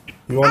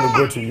 You want to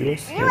go to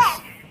US?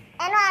 Yes.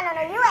 No,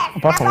 US.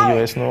 Apart from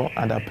US, no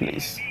other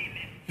place.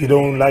 You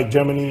don't like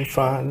Germany,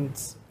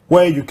 France?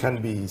 Where you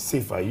can be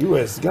safer?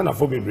 US, Ghana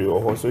for baby,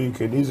 so you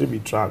can easily be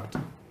tracked.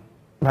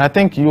 But I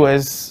think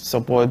US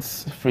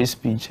supports free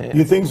speech.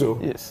 You think so?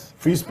 Yes.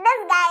 Free speech.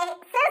 This guy,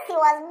 since he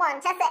was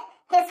born, just said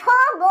his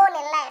whole goal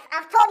in life,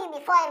 I've told you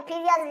before in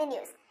previous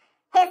videos,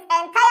 his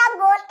entire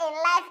goal in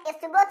life is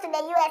to go to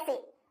the USA.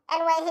 And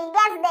when he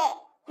gets there,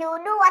 he will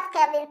do what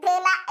Kevin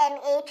Taylor and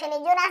Trini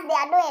Jonas they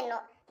are doing. No?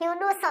 He will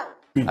do some.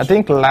 I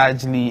think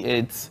largely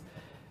it's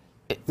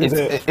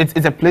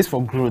a place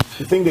for growth.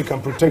 You think they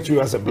can protect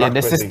you as a black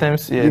person?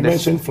 Systems. Yeah, you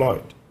mentioned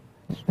Floyd.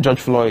 George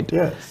Floyd.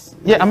 Yes.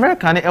 Yeah,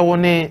 America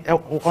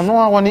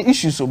on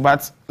issues,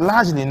 but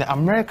largely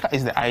America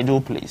is the ideal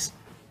place.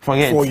 For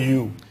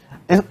you.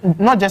 It's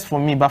not just for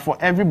me, but for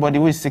everybody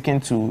who is seeking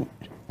to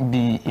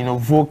be,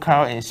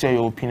 vocal and share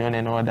your opinion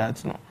and all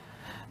that. No,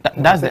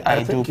 that's the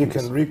ideal place. I think you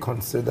can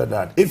reconsider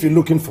that. If you're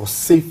looking for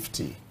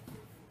safety.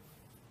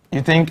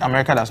 You think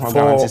America does not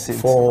guarantee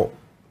safety?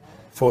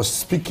 For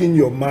speaking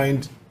your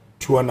mind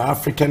to an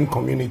African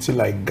community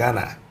like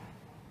Ghana,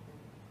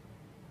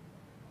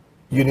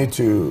 you need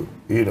to,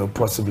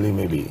 possibly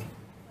maybe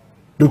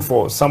look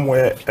for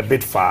somewhere a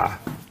bit far.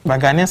 But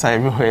Ghanaians are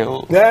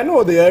everywhere. Yeah, I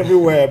know they're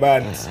everywhere,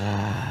 but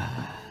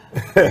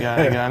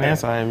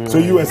Ghanaians are everywhere. So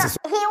US is.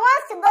 He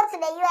wants to go to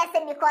the USA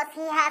because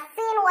he has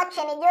seen what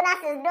Chenny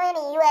Jonas is doing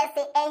in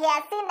USA, and he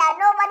has seen that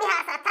nobody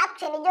has attacked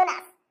Chenny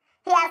Jonas.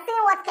 He has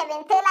seen what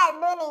Kevin Taylor is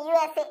doing in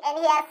USA, and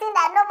he has seen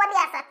that nobody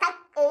has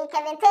attacked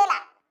Kevin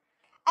Taylor.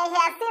 And he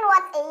has seen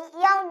what a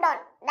young Don,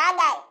 that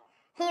guy,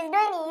 he's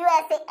doing in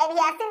USA, and he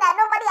has seen that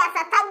nobody has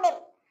attacked him.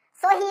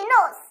 So he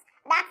knows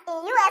that in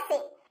USA,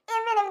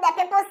 even if the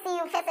people see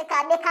you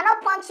physically, they cannot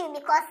punch you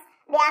because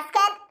they are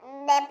scared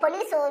the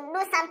police will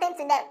do something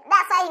to them.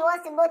 That's why he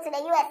wants to go to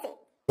the USA.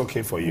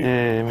 Okay for you.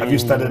 Yeah, Have you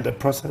started the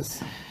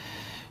process?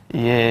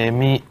 Yeah,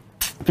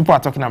 people are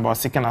talking about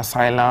seeking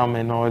asylum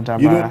and all that.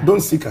 You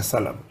don't seek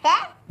asylum.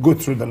 Yeah? Go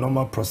through the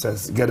normal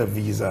process, get a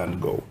visa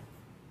and go.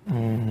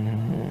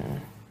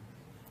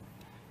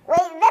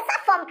 Wait, visa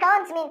form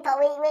count me to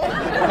wait.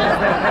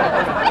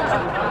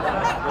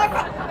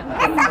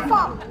 Visa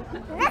form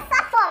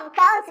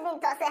count me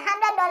to say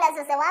 $100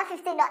 or say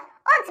 $150.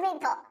 What me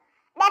to?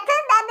 The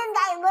thing that this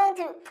guy is going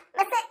through.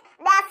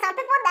 There are some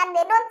people that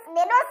they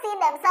don't see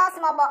themselves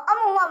mobile.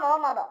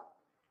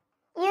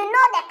 You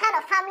know the kind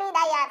of family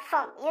that you are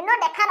from. You know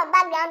the kind of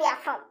background you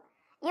are from.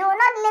 You will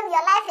not live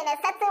your life in a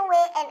certain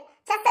way and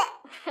just say,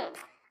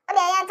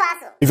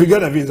 if you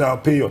get a visa, I'll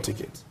pay your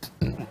ticket.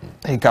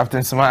 Hey,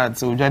 Captain Smart,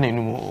 so Johnny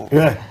no.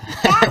 Yeah.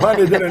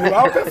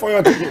 I'll pay for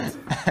your ticket.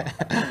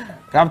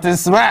 Captain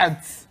Smart.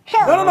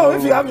 No.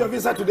 If you have your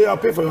visa today, I'll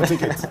pay for your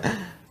ticket.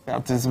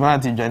 Captain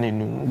Smart, Johnny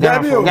no.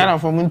 Ghana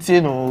from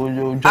Muntino.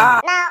 Now,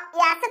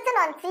 you are sitting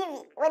on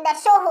TV with the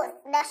show host.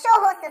 The show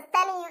host is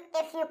telling you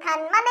if you can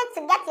manage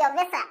to get your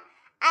visa,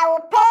 I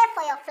will pay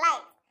for your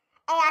flight.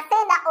 And you are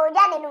saying that, oh,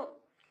 Johnny no.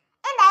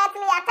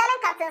 Indirectly, you are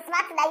telling Captain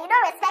Smart that you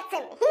don't respect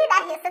him. He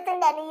that he's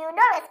sitting there, you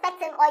don't respect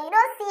him or you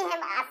don't see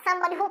him as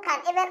somebody who can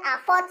even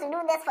afford to do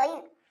this for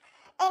you.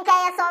 In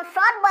case some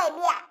fraud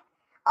boy there,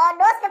 or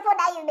those people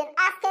that you've been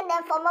asking them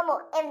for Momo,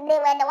 if they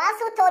were the ones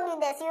who told you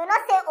this, you will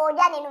not say, oh,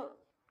 Johnny no.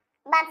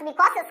 But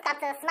because it's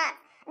Captain Smart,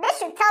 they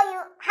should tell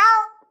you how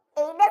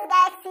this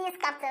guy sees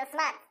Captain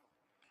Smart.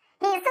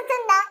 He's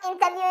sitting down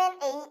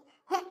interviewing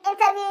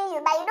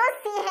you, but you don't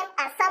see him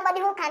as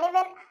somebody who can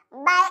even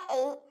buy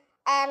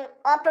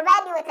or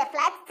provide you with a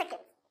flight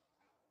ticket.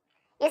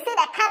 You see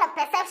the kind of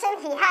perception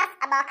he has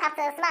about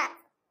Captain Smart.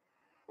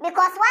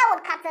 Because why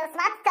would Captain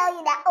Smart tell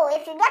you that, oh,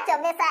 if you get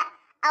your visa,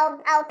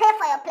 I'll pay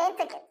for your plane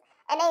ticket.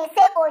 And then you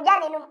say, oh,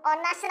 Johnny on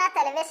national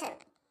television,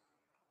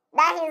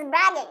 that he's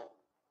bragging.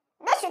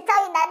 They should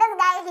tell you that this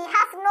guy, he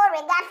has no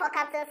regard for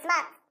Captain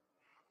Smart.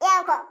 Yeah,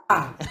 Uncle.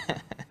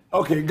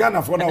 Okay,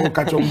 Ghana for now will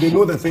catch up. They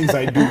know the things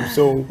I do,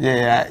 so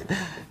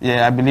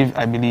I believe,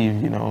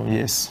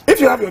 yes. If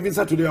you have your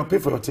visa today, I'll pay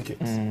for your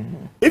tickets.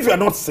 If you are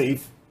not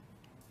safe,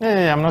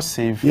 I'm not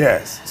safe.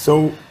 Yes,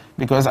 so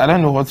because I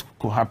don't know what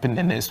could happen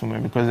the next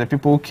moment. Because the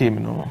people who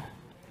came,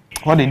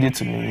 what they did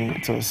to me,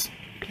 it was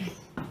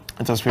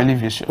really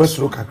vicious. What's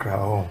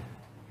kakra?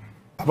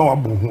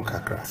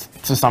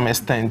 To some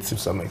extent. To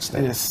some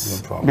extent,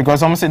 yes. No problem.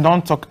 Because I'm saying,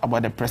 don't talk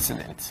about the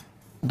president.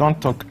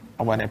 Don't talk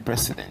about the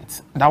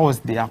president. That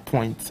was their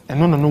point. And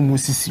no,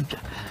 Musisi.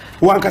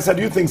 Wankasa,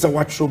 do you think so?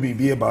 What should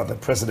be about the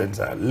president?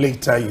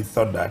 Later, you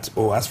thought that,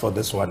 oh, as for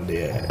this one,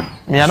 there.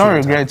 Me, I don't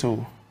regret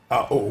too.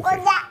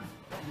 Okay.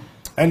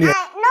 And no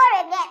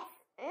regret.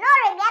 No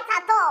regret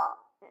at all.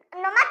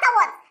 No matter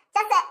what.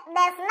 Just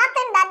there's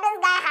nothing that this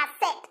guy has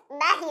said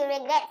that he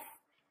regrets.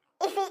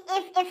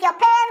 If your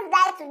parents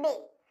die today,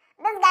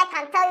 this guy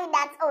can tell you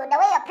that, oh, the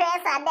way your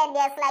parents are dead,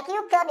 it's like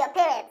you killed your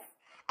parents.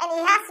 And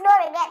he has no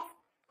regrets.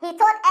 He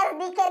told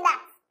SDK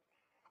that.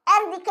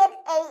 SDK,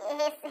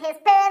 his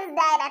parents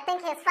died. I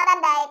think his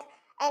father died.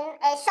 And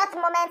a short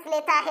moment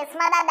later, his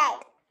mother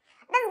died.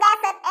 This guy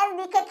said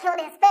SDK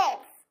killed his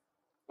parents.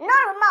 No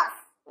remorse.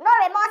 No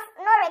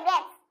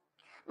regrets.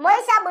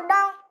 Moisha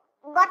Budong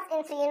got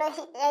into,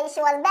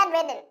 she was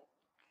bedridden.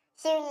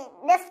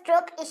 This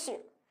stroke issue.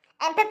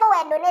 And people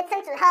were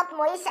donating to help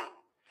Moisha.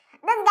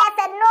 This guy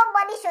said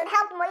nobody should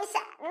help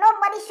Moisha.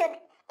 Nobody should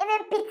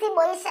even pity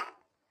Moisha.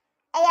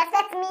 And you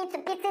expect me to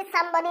pity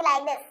somebody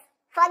like this?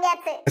 Forget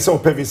it. So,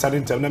 Pevis, I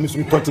didn't tell me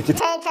to put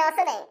ticket.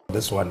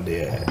 This one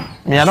there.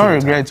 Me, I don't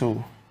regret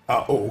too.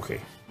 Okay.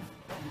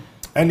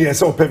 And yes,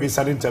 so Pevis,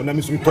 I didn't tell me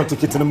to put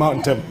ticket in the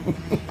mountain.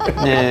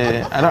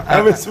 Yeah, I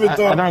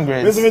don't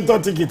regret. Miss me to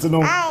ticket,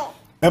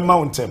 a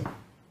mountain.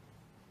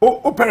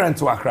 Oh, parent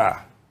to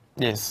Accra.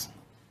 Yes.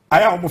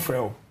 I am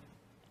afraid.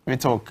 We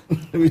talk.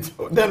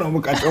 Then I'm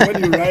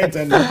when you write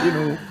and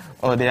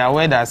Oh, they are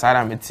aware that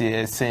Sarah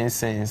Amihere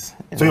since.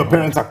 So your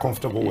parents are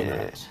comfortable with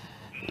that.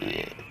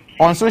 Yeah.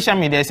 On social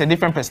media, it's a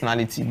different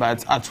personality,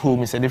 but at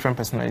home, it's a different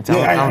personality.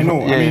 Yeah, I know.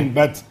 Yeah. I mean,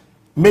 but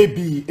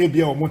maybe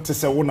I want to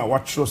say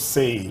what you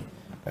say,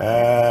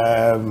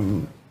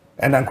 and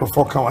Uncle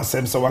Foka was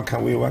saying, so what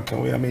can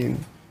we? I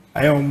mean,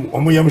 I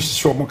am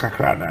sure more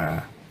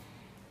kakrana.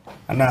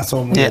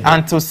 Yeah,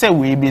 until say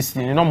we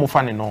basically no more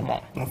fun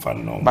normal. No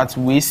fun normal. But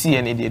we see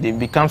any day they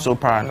become so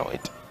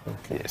paranoid.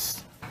 Okay.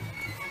 Yes.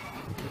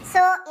 So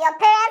your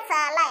parents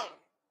are alive.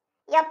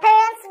 Your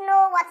parents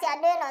know what you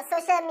are doing on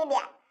social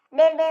media.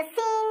 They've been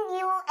seeing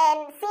you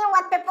and seeing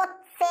what people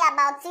say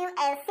about you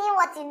and seeing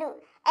what you do.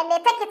 And they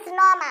take it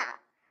normal.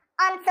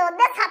 Until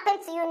this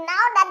happened to you,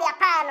 now that they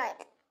are paranoid.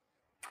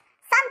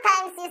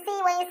 Sometimes you see,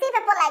 when you see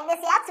people like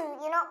this, you have to,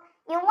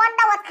 you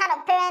wonder what kind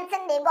of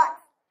parenting they got.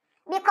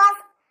 Because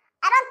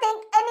I don't think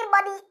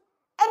anybody,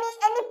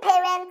 any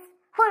parent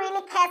who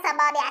really cares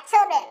about their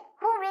children,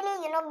 who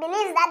really,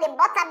 believes that they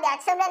brought up their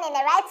children in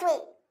the right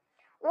way,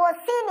 will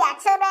see their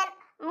children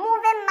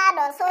moving mad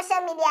on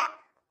social media,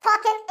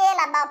 talking ill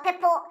about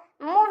people,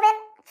 moving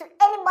to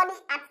anybody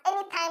at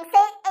any time,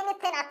 saying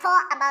anything at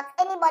all about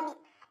anybody,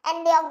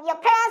 and your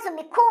parents will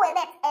be cool with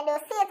it, and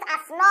they'll see it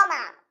as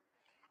normal.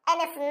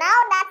 And it's now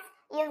that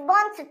you've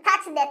gone to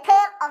touch the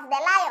tail of the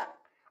lion,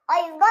 or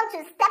you've gone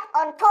to step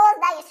on toes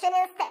that you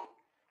shouldn't step,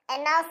 and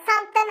now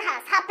something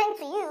has happened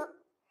to you.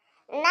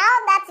 Now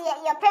that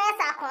your parents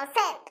are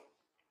concerned.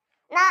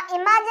 Now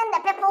imagine the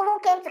people who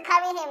came to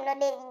carry him.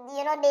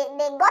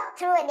 They got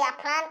through with their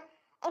plan.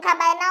 And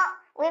by now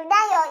we've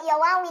done your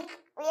 1 week.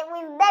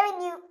 We've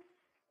buried you.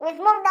 We've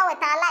moved on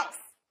with our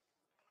lives.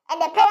 And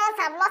the parents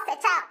have lost a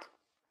child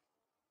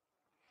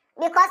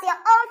because your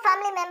own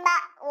family member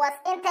was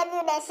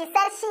interviewed and she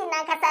said she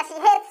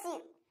hates you.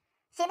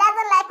 She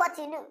doesn't like what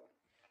you do.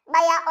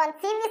 But you're on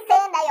TV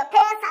saying that your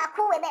parents are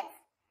cool with it.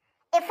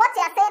 If what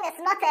you're saying is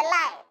not a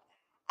lie,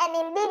 and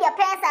indeed your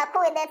parents are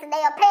cool with it, then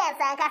your parents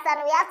are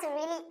we have to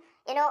really,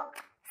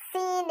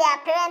 see their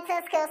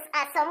parenting skills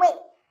as some way.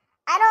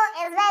 I know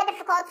it's very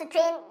difficult to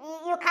train.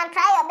 You can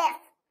try your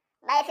best.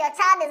 But if your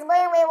child is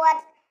going wayward,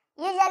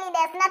 usually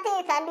there's nothing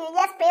you can do. You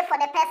just pray for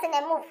the person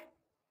and move.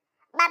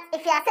 But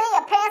if you are saying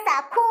your parents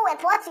are cool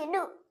with what you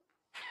do,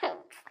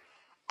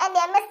 and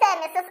they're Mr.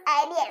 and Mrs.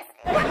 Ideas,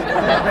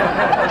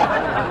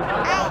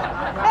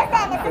 Mr.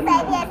 and Mrs.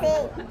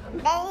 Ideas,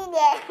 then you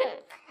there.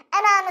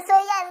 And so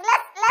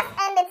yes, let's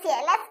end it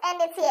here. Let's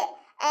end it here.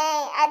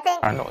 I think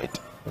I know it.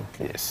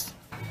 Yes.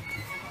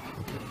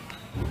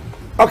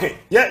 Okay.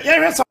 Yeah.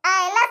 Let's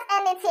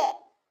end it here.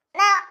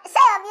 Now,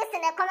 share your views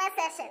in the comment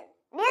section.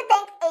 Do you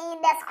think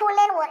the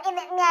schooling will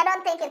even? I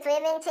don't think it will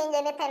even change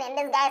anything in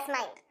this guy's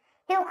mind.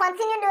 He will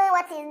continue doing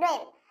what he's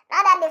doing.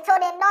 Now that they've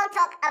told him don't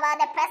talk about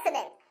the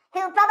president, he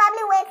will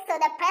probably wait till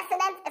the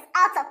president is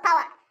out of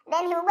power.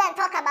 Then he will go and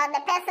talk about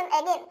the person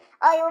again,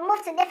 or he will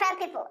move to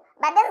different people.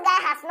 But this guy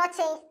has not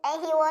changed,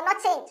 and he will not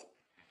change.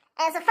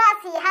 And so far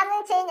as he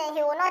hasn't changed and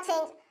he will not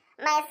change,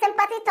 my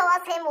sympathy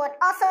towards him would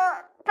also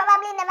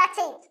probably never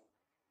change.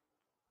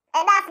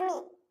 And that's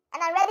me.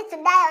 And I'm ready to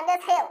die on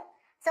this hill.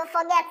 So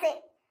forget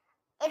it.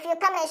 If you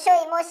come and show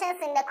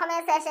emotions in the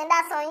comment section,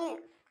 that's on you.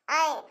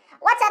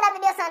 Watch other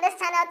videos on this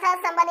channel.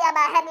 Tell somebody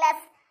about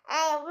Headless.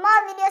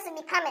 More videos will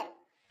be coming.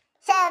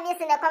 Share your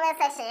views in the comment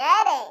section.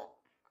 Ready?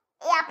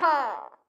 Yapon.